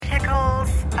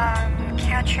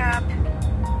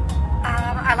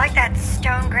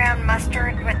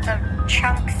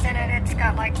chunks in it. It's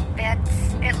got like bits.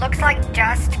 It looks like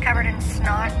dust covered in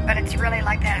snot, but it's really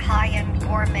like that high-end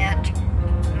gourmet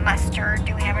mustard.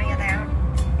 Do we have any of that?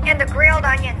 And the grilled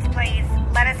onions, please.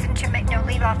 Lettuce and tomato. No,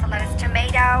 leave off the lettuce.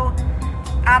 Tomato,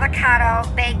 avocado,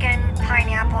 bacon,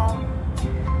 pineapple.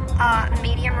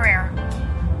 Medium rare.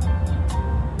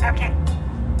 Okay.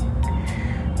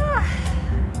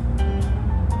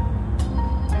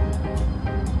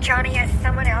 Johnny, is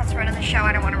someone else running the show?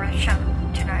 I don't want to run the show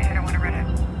tonight. I don't want to run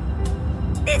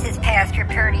it. This is Pastor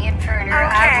Perny Inferner. Okay.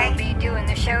 I will be doing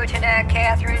the show tonight,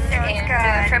 Catherine. Sounds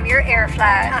good. From your air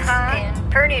flights. Uh-huh.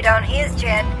 And Perny'd on his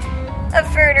jet, a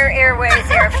Ferner Airways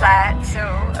air flight. So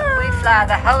we fly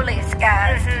the holy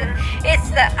skies. Mhm.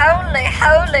 It's the only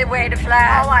holy way to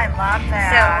fly. Oh, I love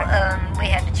that. So we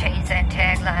had to change that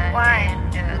tagline. Why?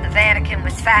 And the Vatican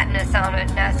was fighting us on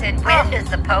it, and I said, when does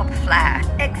the Pope fly?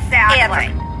 Exactly.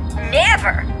 Ever.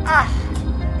 Never.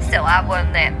 So I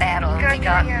won that battle. Good We for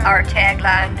got you. our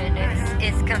tagline, and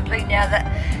it's complete now. The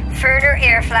Ferner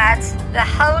Air Flight's the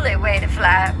holy way to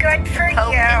fly. Good for The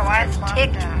Pope you. I is just love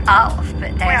ticked that. off,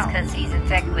 but that's Well. because he's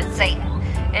infected with Satan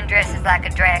and dresses like a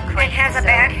drag queen. It has a So,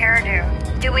 bad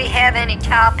hairdo. Do we have any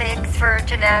topics for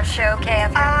tonight's show,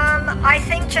 Catherine? I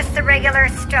think just the regular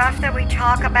stuff that we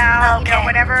talk about. You know, Okay.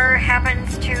 whatever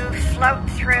happens to float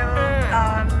through.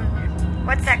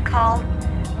 What's that called?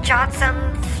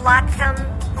 Jotsam, flotsam,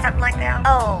 something like that.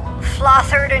 Oh,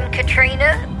 Flossard and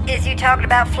Katrina? Is you talking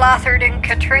about Flossard and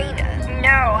Katrina?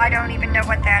 No, I don't even know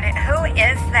what that is. Who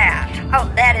is that?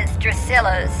 Oh, that is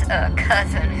Drusilla's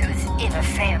cousin who's in a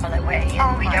family way, and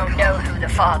Oh we my don't God. know who the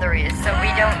father is, so we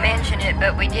don't mention it,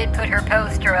 but we did put her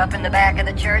poster up in the back of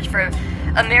the church for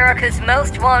America's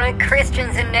Most Wanted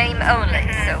Christians in name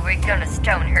only, so we're gonna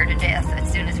stone her to death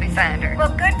as soon as we find her. Well,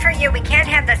 good for you. We can't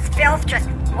have this filth just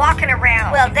walking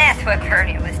around. Well, that's what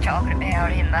Perny was talking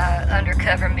about in my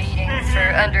undercover meetings for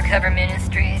undercover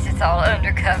ministries. It's all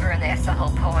undercover, and that's the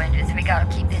whole point, is we gotta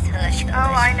keep this hush. Oh,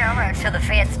 I know it. So the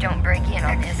feds don't break in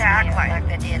on this, Exactly. like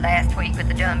they did last week with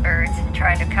the dumb birds and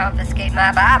trying to confiscate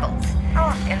my Bibles.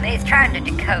 Oh. And they's trying to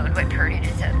decode what Purdy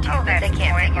is up to, Oh, but they that's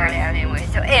can't figure it pointless. out anyway.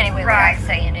 So anyway, what Right. I'm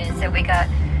saying is that we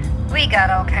got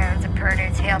all kinds of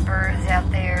Purdy's helpers out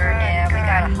there now. Good, We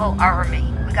got a good. whole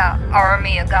army. We got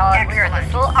army of God. We're in the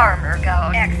Excellent. full armor of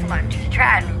God. Excellent. To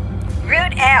try and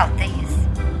root out these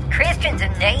Christians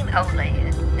in name only.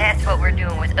 That's what we're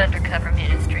doing with undercover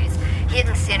ministries,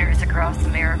 hidden sinners across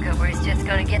America, where it's just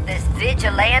going to get this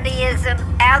vigilantism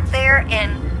out there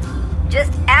and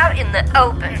just out in the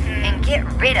open and get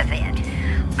rid of it.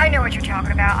 I know what you're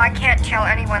talking about. I can't tell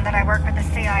anyone that I work with the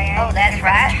CIA. Oh, that's because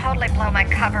right. It would totally blow my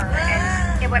cover,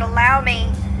 and it would allow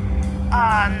me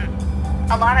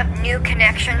a lot of new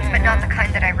connections, but not the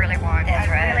kind that I really want. That's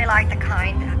I right. really like the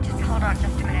kind. Just hold on,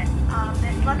 just a minute.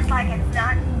 This looks like it's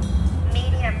not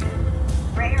medium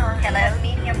rare. Hello? It's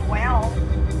medium well.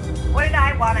 What did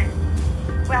I want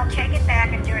it? Well, take it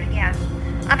back and do it again.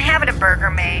 I'm having a burger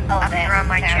made Oh, up that here on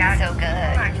my sounds chest. so good.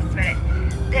 Hold on just a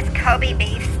minute. This Kobe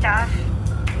beef stuff.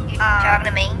 You talking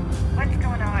to me? What's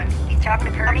going on? You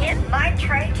talking to Purdy? Okay, my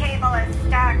tray table is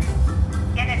stuck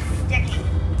and it's sticky.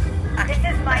 This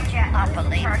is my jet. I This is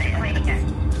believe charge of it. cleaning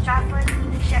it.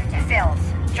 Jocelyn, shift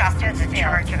it. Jocelyn's in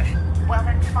charge of. Well,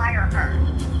 then fire her.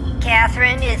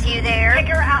 Catherine, is you there? Kick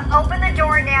her out. Open the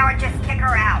door now and just kick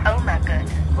her out. Oh my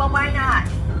goodness. Well, why not?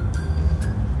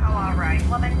 Oh, all right.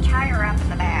 Well, then tie her up in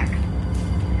the back.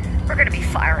 We're going to be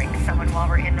firing someone while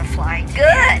we're in the flight.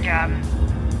 Good. And,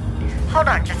 hold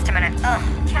on just a minute.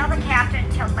 Tell the captain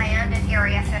to land at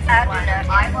Area 51. I do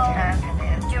not have will time for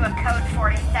this. do a code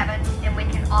 47, and we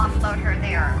can offload her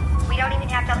there. We don't even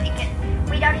have to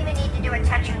we don't even need to do a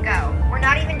touch and go. We're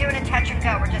not even doing a touch and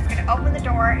go. We're just going to open the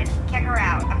door and kick her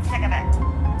out. I'm sick of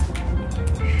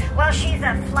it. Well, she's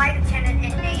a flight attendant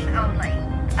in name only.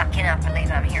 I cannot believe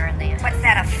I'm hearing this. What's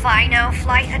that, a FINO?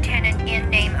 Flight attendant in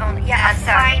name only. Yeah, I'm a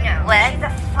sorry. FINO. What? She's a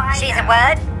FINO. She's a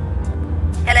what?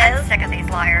 Hello? I'm sick of these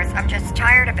liars. I'm just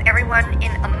tired of everyone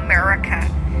in America.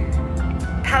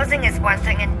 Posing is one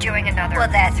thing and doing another. Well,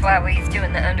 that's why we're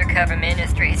doing the undercover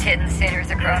ministries, hidden sinners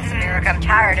across America. I'm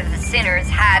tired of the sinners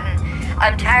hiding.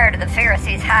 I'm tired of the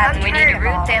Pharisees hiding. I'm We need tired to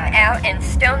of all root them that. out and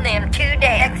stone them to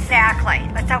death. Exactly.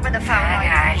 Let's open the phone. Hi,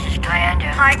 guys. It's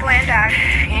Glenda. Hi, Glenda.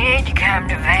 You need to come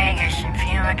to Vegas and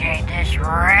fumigate this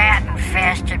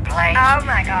rat-infested place. Oh,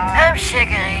 my God. I'm sick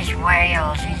of these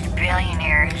whales, these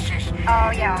billionaires just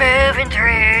Oh, yeah. moving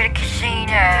through the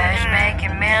casinos,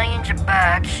 making millions of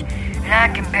bucks, and I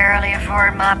can barely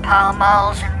afford my Pall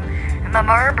Malls and my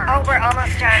Marlboros. Oh, we're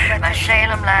almost done with My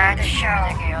Salem Lights the show.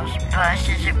 and everything else.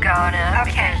 Buses have gone up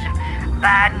Okay. because of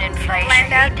Biden inflation.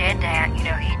 Glenda? He did that.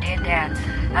 He did that.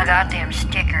 I got them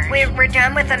stickers. We're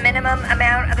done with the minimum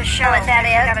amount of the show. Oh, is that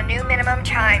We it? got a new minimum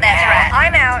time. That's So right.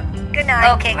 I'm out. Good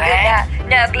night. Okay, good night.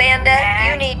 Now, Glenda,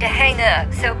 you need to hang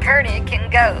up so Perny can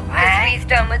go. Because we's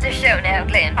done with the show now,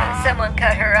 Glenda. Someone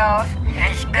cut her off.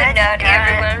 Good night,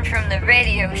 everyone from the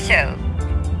radio show.